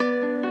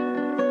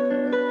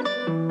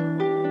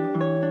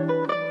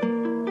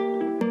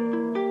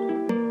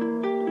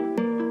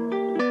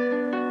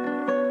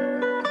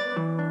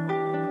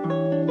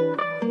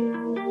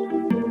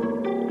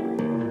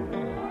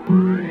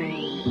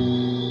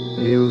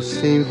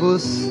sem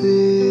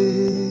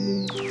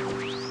você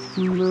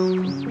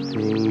não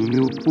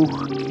tenho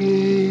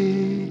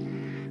porquê,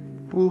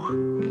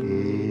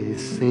 porque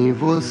sem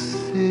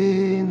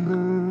você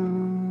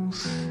não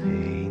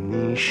sei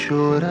nem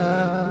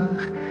chorar.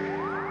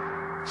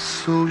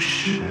 Sou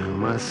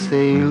chama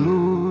sem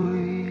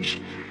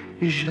luz,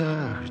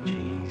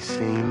 jardim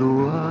sem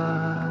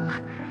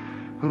luar,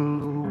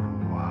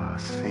 lua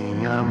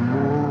sem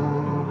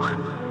amor,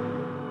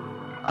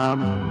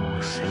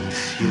 amor sem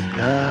se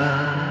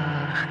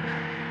dar.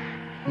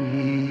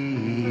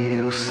 E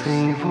eu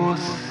sem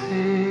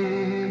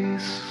você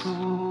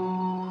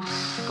sou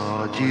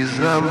só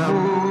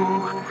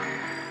desamor,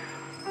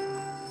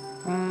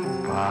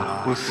 um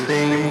barco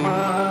sem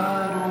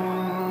mar,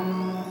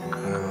 um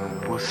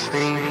campo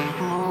sem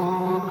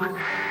flor,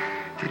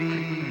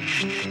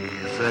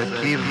 tristeza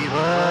que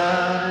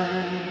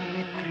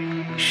vai,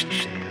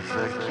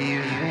 tristeza que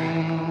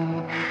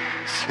vem,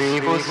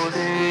 sem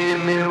você,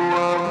 meu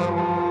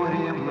amor.